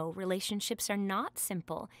all know, relationships are not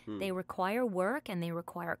simple. They require work and they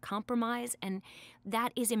require compromise, and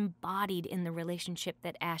that is embodied in the relationship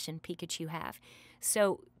that Ash and Pikachu have.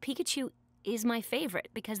 So Pikachu is my favorite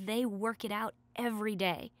because they work it out every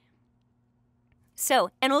day.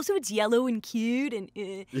 So, and also it's yellow and cute, and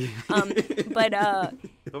but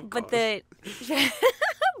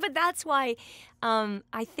that's why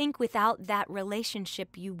I think without that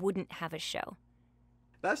relationship you wouldn't have a show.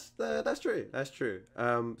 That's true. That's true.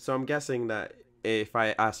 So I'm guessing that if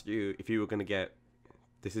I asked you if you were going to get,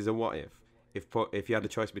 this is a what if you had the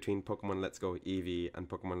choice between Pokemon Let's Go Eevee and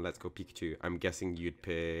Pokemon Let's Go Pikachu, I'm guessing you'd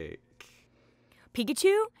pick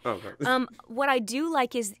Pikachu? Oh, okay. What I do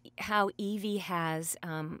like is how Eevee has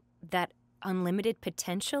that unlimited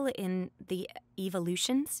potential in the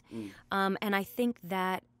evolutions. And I think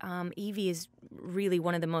that Eevee is really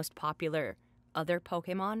one of the most popular other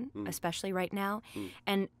Pokemon, especially right now.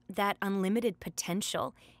 And that unlimited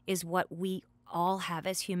potential is what we all have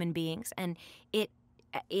as human beings. And it,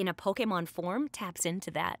 in a Pokemon form, taps into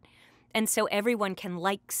that. And so everyone can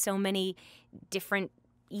like so many different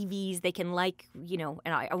EVs. They can like, and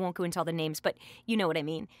I won't go into all the names, but you know what I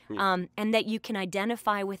mean. And that you can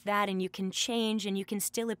identify with that and you can change and you can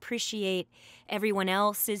still appreciate everyone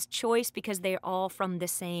else's choice because they're all from the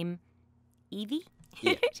same Eevee.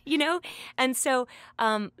 Yeah. And so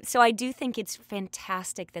I do think it's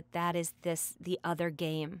fantastic that is the other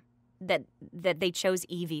game that they chose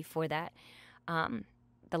Eevee for that,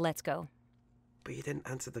 the Let's Go. But you didn't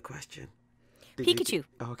answer the question. Pikachu.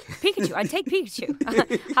 Okay. Pikachu. I'd take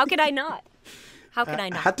Pikachu. How could I not? How could I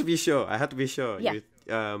not? I had to be sure. Yeah.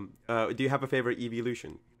 Do you have a favorite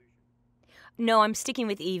evolution? No, I'm sticking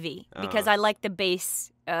with Eevee because I like the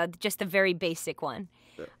base, just the very basic one.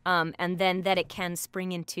 And then that it can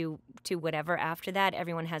spring into whatever after that.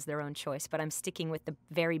 Everyone has their own choice, but I'm sticking with the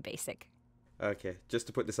very basic. Okay, just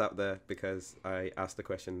to put this out there because I asked the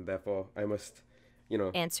question, therefore I must,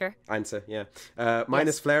 Answer, yeah. Mine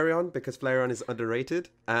is Flareon because Flareon is underrated,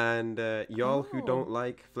 and y'all who don't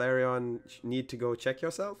like Flareon need to go check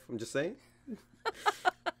yourself. I'm just saying.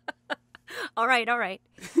 All right.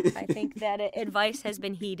 I think that advice has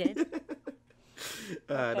been heeded.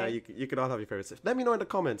 No, you can all have your favorites. Let me know in the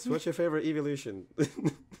comments. What's your favorite evolution?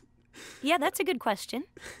 Yeah, that's a good question.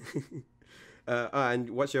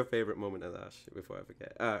 And what's your favorite moment of Ash? Before I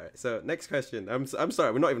forget. All right. So next question. I'm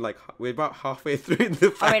sorry. We're not even we're about halfway through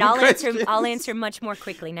the. All right. I'll answer much more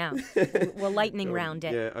quickly now. We'll lightning round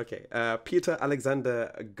it. Yeah. Okay. Peter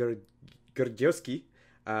Alexander Gurdziowski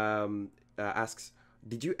asks,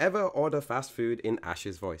 did you ever order fast food in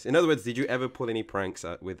Ash's voice? In other words, did you ever pull any pranks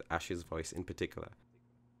with Ash's voice in particular?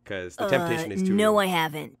 Because the temptation is too No, real. I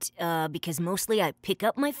haven't. Because mostly I pick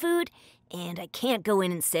up my food, and I can't go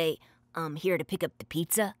in and say, I'm here to pick up the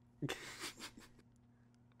pizza.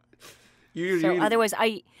 Otherwise,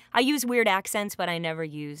 I use weird accents, but I never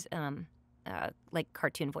use like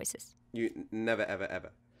cartoon voices. You never, ever, ever.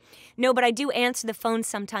 No, but I do answer the phone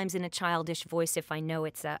sometimes in a childish voice if I know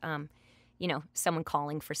it's someone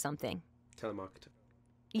calling for something. Telemarketer.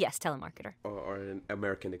 Yes, telemarketer. Or an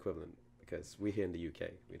American equivalent, because we here in the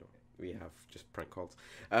UK, we have just prank calls.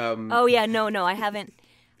 Oh yeah, no, I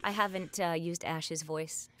haven't used Ash's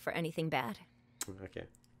voice for anything bad. Okay.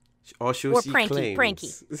 Or she'll see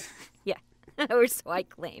pranky. Yeah, or so I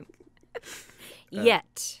claim.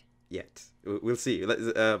 Yet. We'll see.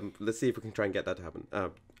 Let's see if we can try and get that to happen.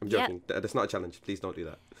 I'm joking. That's not a challenge. Please don't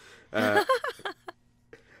do that.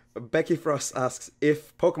 Becky Frost asks,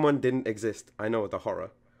 if Pokemon didn't exist, I know the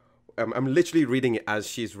horror. I'm literally reading it as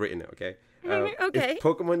she's written it, okay? Okay. If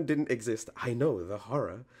Pokemon didn't exist, I know the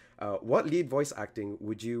horror. What lead voice acting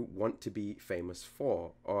would you want to be famous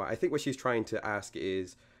for? Or I think what she's trying to ask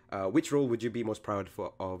is, which role would you be most proud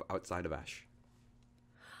of outside of Ash?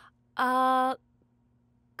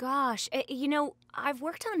 Gosh, I've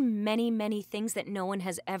worked on many, many things that no one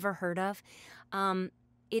has ever heard of.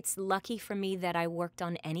 It's lucky for me that I worked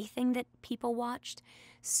on anything that people watched.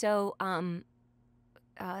 So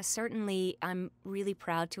certainly I'm really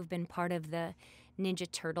proud to have been part of the Ninja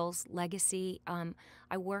Turtles legacy.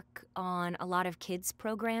 I work on a lot of kids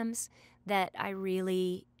programs that I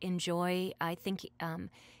really enjoy. I think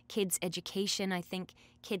kids' education, I think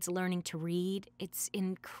kids learning to read, it's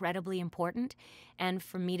incredibly important. And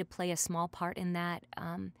for me to play a small part in that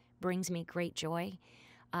brings me great joy.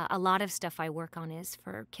 A lot of stuff I work on is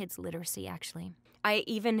for kids' literacy, actually. I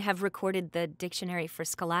even have recorded the dictionary for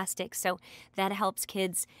Scholastic, so that helps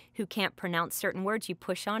kids who can't pronounce certain words. You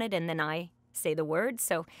push on it, and then I say the word.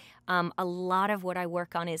 So a lot of what I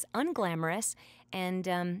work on is unglamorous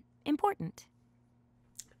and important.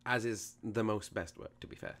 As is the most best work, to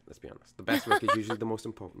be fair. Let's be honest. The best work is usually the most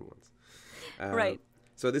important ones. Right.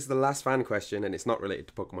 So this is the last fan question, and it's not related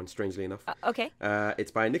to Pokemon, strangely enough. Okay.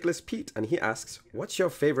 It's by Nicholas Pete, and he asks, what's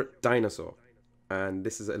your favorite dinosaur? And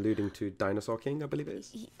this is alluding to Dinosaur King, I believe it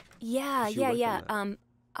is. Yeah.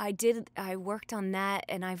 I worked on that,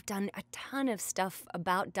 and I've done a ton of stuff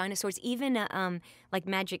about dinosaurs, even like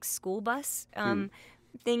Magic School Bus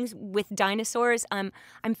things with dinosaurs. I'm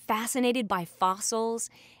fascinated by fossils,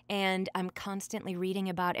 and I'm constantly reading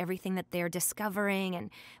about everything that they're discovering,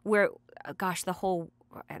 and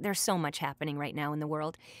there's so much happening right now in the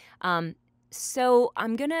world. So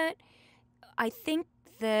I think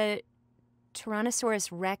the Tyrannosaurus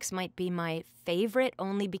Rex might be my favorite,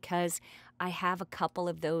 only because I have a couple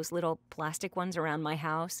of those little plastic ones around my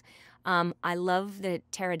house. I love the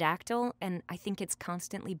pterodactyl, and I think it's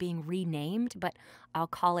constantly being renamed, but I'll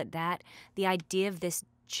call it that. The idea of this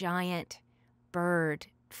giant bird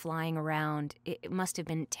flying around, it must have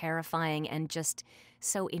been terrifying and just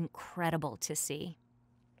so incredible to see.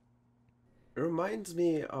 It reminds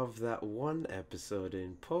me of that one episode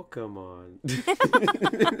in Pokemon.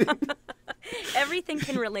 Everything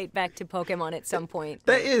can relate back to Pokemon at some point.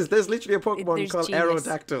 There's literally a Pokemon called genius.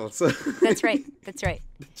 Aerodactyl. So That's right. The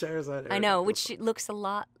Charizard. I know, which looks a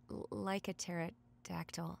lot like a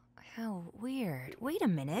pterodactyl. How weird. Wait a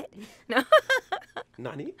minute. No.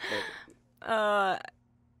 Nani?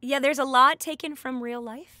 Yeah, there's a lot taken from real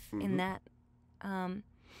life in that.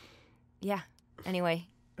 Yeah. Anyway.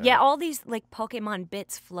 Yeah, all these like Pokemon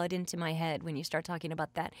bits flood into my head when you start talking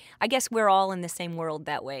about that. I guess we're all in the same world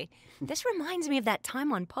that way. This reminds me of that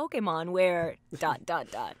time on Pokemon where ...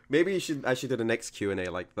 Maybe I should do the next Q&A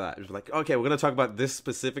like that. It's like, okay, we're gonna talk about this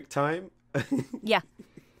specific time. Yeah.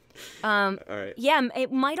 All right. Yeah,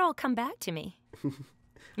 it might all come back to me.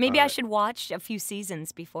 Maybe All I right. should watch a few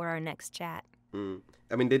seasons before our next chat.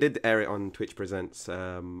 I mean, they did air it on Twitch Presents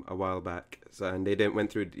a while back, and they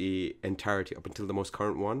went through the entirety up until the most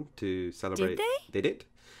current one to celebrate. Did they? They did.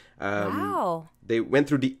 Wow. They went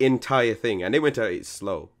through the entire thing, and they went at it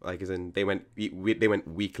slow, like as in they went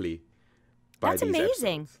weekly. That's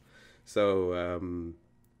amazing. Episodes. So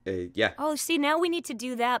yeah. Oh, see, now we need to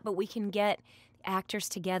do that, but we can get actors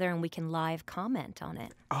together and we can live comment on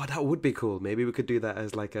it. Oh, that would be cool. Maybe we could do that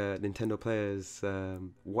as like a Nintendo Players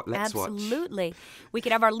Let's Watch. Absolutely. We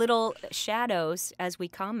could have our little shadows as we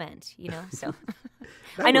comment, you know. So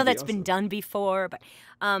That I know would be that's been awesome. done before, but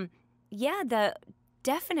yeah,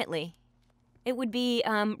 definitely. It would be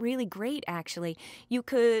really great, actually.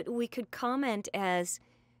 We could comment as,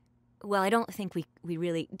 well, I don't think we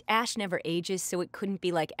really, Ash never ages, so it couldn't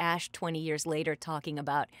be like Ash 20 years later talking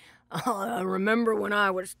about, oh, I remember when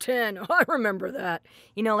I was 10. Oh, I remember that.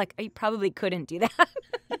 You know, like, you probably couldn't do that.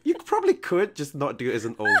 You probably could just not do it as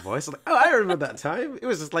an old voice. Like, oh, I remember that time. It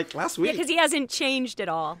was just like last week. Yeah, because he hasn't changed at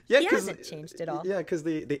all. Yeah, he hasn't changed at all. Yeah, because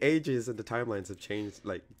the ages and the timelines have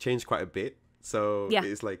changed quite a bit. So Yeah.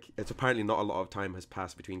 it's apparently not a lot of time has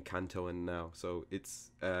passed between Kanto and now. So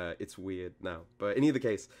it's weird now. But in either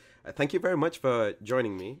case, thank you very much for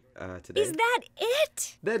joining me today. Is that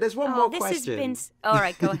it? There's one more this question. has been... All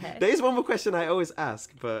right, go ahead. There is one more question I always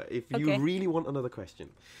ask, but if you Okay. really want another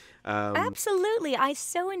question. Absolutely. I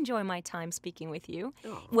so enjoy my time speaking with you,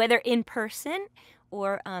 Oh. whether in person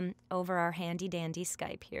or over our handy-dandy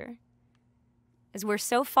Skype here, as we're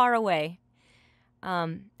so far away.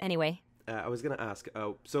 Anyway. I was going to ask,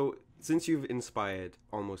 so since you've inspired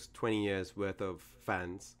almost 20 years worth of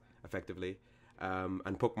fans, effectively,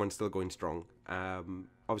 and Pokemon's still going strong,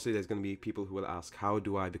 obviously there's going to be people who will ask, how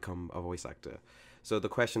do I become a voice actor? So the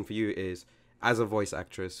question for you is, as a voice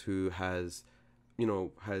actress who has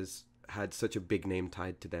had such a big name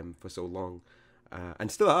tied to them for so long, and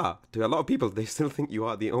still are, to a lot of people, they still think you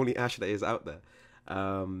are the only Ash that is out there.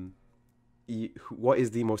 What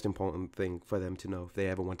is the most important thing for them to know if they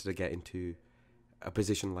ever wanted to get into a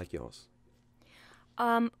position like yours?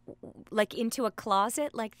 Like into a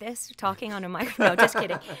closet like this, talking on a microphone. No, just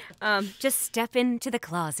kidding. Just step into the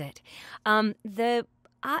closet.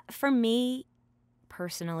 For me,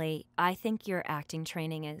 personally, I think your acting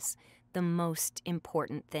training is the most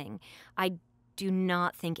important thing. I do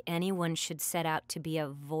not think anyone should set out to be a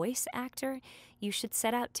voice actor. You should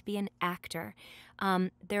set out to be an actor.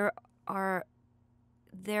 There are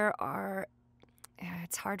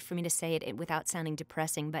it's hard for me to say it without sounding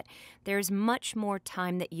depressing, but there's much more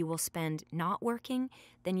time that you will spend not working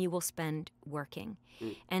than you will spend working.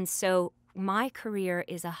 And so my career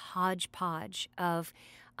is a hodgepodge of,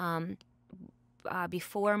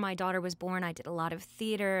 before my daughter was born, I did a lot of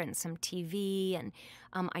theater and some TV, and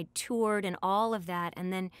I toured and all of that.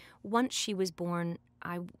 And then once she was born,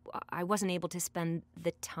 I wasn't able to spend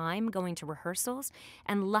the time going to rehearsals,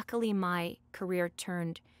 and luckily my career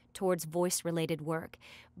turned towards voice-related work.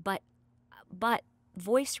 But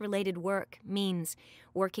voice-related work means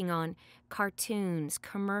working on cartoons,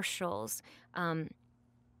 commercials. I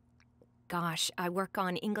work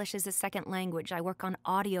on English as a second language. I work on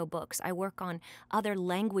audiobooks. I work on other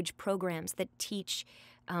language programs that teach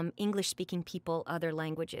English-speaking people other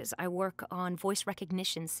languages. I work on voice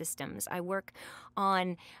recognition systems. I work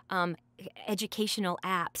on educational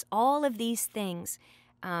apps. All of these things,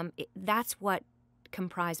 that's what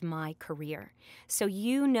comprise my career. So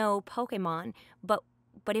you know Pokemon, but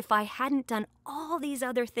But if I hadn't done all these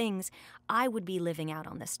other things, I would be living out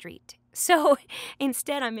on the street. So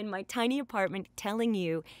instead, I'm in my tiny apartment telling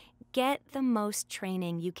you, get the most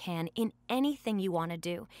training you can in anything you want to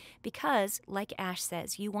do. Because, like Ash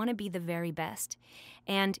says, you want to be the very best.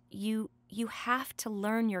 And you have to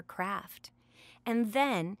learn your craft. And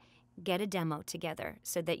then get a demo together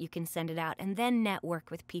so that you can send it out, and then network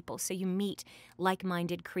with people so you meet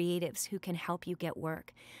like-minded creatives who can help you get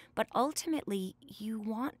work. But ultimately, you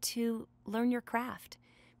want to learn your craft,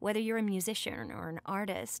 whether you're a musician or an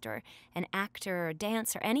artist or an actor or a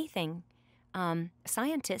dancer, anything.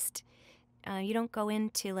 Scientist, you don't go in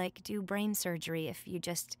to like do brain surgery if you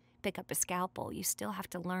just pick up a scalpel. You still have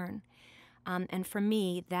to learn. And for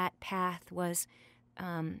me, that path was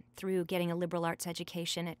through getting a liberal arts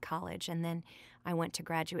education at college, and then I went to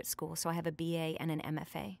graduate school, so I have a BA and an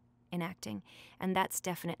MFA in acting, and that's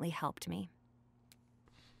definitely helped me.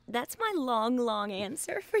 That's my long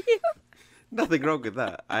answer for you. Nothing wrong with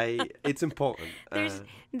that. It's important.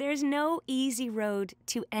 There's no easy road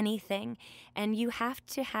to anything, and you have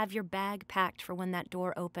to have your bag packed for when that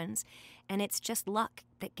door opens, and it's just luck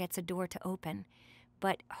that gets a door to open.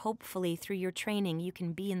 But hopefully, through your training, you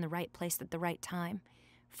can be in the right place at the right time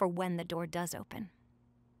for when the door does open.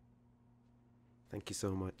 Thank you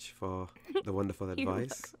so much for the wonderful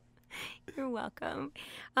advice. You're welcome.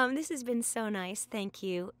 This has been so nice. Thank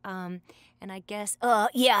you. And I guess,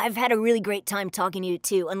 yeah, I've had a really great time talking to you,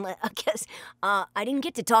 too. I guess I didn't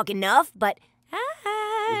get to talk enough, but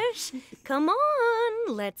Ash, come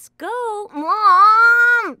on, let's go.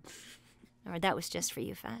 Mom! All right, that was just for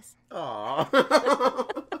you, Faz.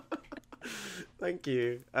 Aww. Thank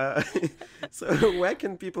you. So where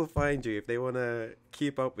can people find you if they want to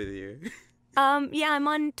keep up with you? Yeah, I'm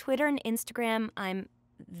on Twitter and Instagram. I'm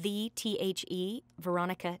THE,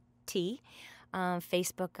 Veronica T.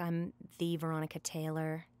 Facebook, I'm the Veronica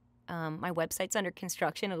Taylor. My website's under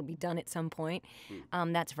construction. It'll be done at some point.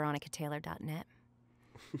 That's veronicataylor.net.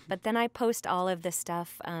 But then I post all of the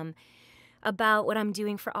stuff about what I'm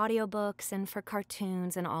doing for audiobooks and for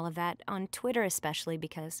cartoons and all of that on Twitter, especially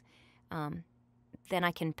because then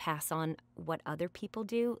I can pass on what other people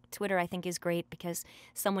do. Twitter, I think, is great because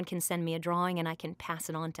someone can send me a drawing and I can pass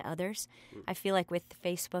it on to others. I feel like with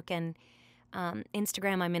Facebook and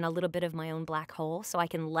Instagram, I'm in a little bit of my own black hole, so I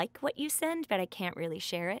can like what you send, but I can't really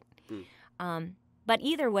share it. But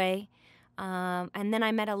either way, and then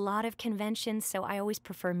I'm at a lot of conventions, so I always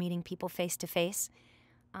prefer meeting people face to face.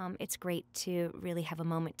 It's great to really have a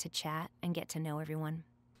moment to chat and get to know everyone.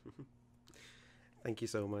 Thank you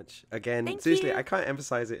so much. Again, Thank seriously, you. I can't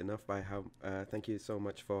emphasize it enough by how thank you so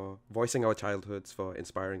much for voicing our childhoods, for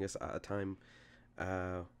inspiring us at a time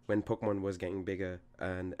when Pokemon was getting bigger,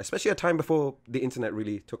 and especially a time before the internet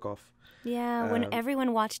really took off. Yeah, when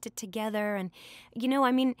everyone watched it together. And, you know,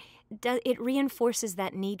 I mean, it reinforces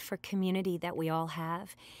that need for community that we all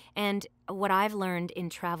have. And what I've learned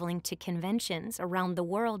in traveling to conventions around the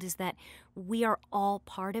world is that we are all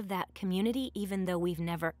part of that community, even though we've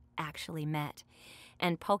never actually met.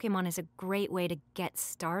 And Pokemon is a great way to get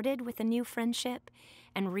started with a new friendship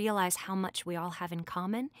and realize how much we all have in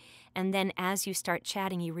common. And then as you start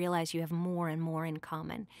chatting, you realize you have more and more in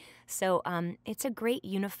common. So it's a great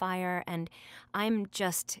unifier, and I'm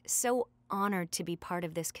just so honored to be part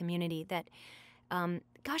of this community that,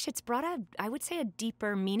 gosh, it's brought I would say, a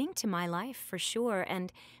deeper meaning to my life for sure.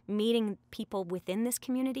 And meeting people within this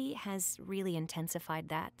community has really intensified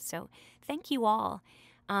that. So thank you all.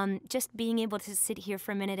 Just being able to sit here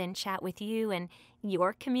for a minute and chat with you and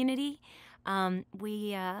your community,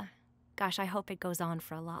 gosh, I hope it goes on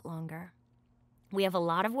for a lot longer. We have a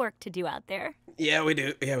lot of work to do out there. Yeah, we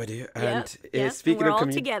do. Yeah, we do. And speaking we're all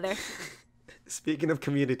together. Speaking of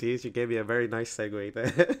communities, you gave me a very nice segue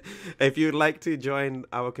there. If you'd like to join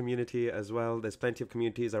our community as well, there's plenty of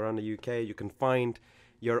communities around the UK. You can find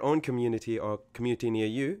your own community or community near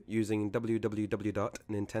you using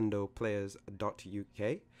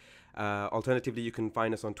www.nintendoplayers.uk. Alternatively, you can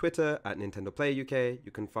find us on Twitter at Nintendo Player UK.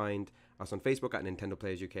 You can find us on Facebook at Nintendo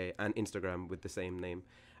Players UK and Instagram with the same name.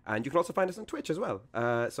 And you can also find us on Twitch as well.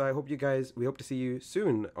 So I hope we hope to see you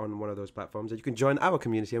soon on one of those platforms. And you can join our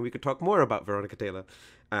community and we could talk more about Veronica Taylor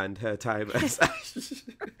and her time as Ash.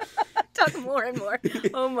 Talk more and more.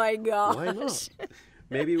 Oh my gosh. Why not?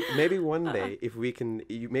 Maybe one day, if we can,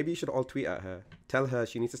 maybe you should all tweet at her. Tell her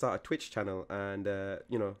she needs to start a Twitch channel and,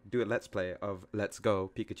 do a Let's Play of Let's Go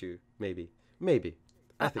Pikachu. Maybe.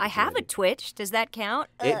 I have a Twitch. Does that count?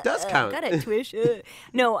 It does count. Got a Twitch.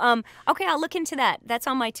 No. Okay, I'll look into that. That's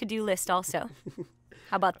on my to-do list also.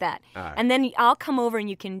 How about that? All right. And then I'll come over and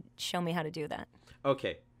you can show me how to do that.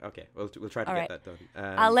 Okay. Okay. We'll try to All get right. that done.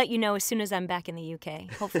 I'll let you know as soon as I'm back in the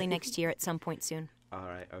UK. Hopefully next year at some point soon. All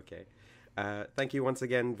right. Okay. Thank you once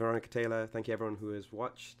again, Veronica Taylor. Thank you everyone who has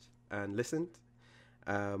watched and listened.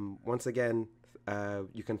 Once again,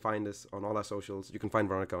 you can find us on all our socials. You can find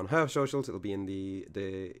Veronica on her socials. It'll be in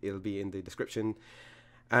the description.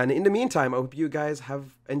 And in the meantime, I hope you guys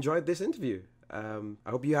have enjoyed this interview. I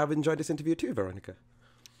hope you have enjoyed this interview too, Veronica.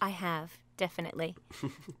 I have, definitely.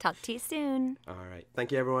 Talk to you soon. All right.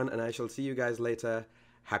 Thank you, everyone. And I shall see you guys later.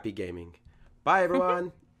 Happy gaming. Bye,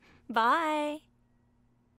 everyone. Bye.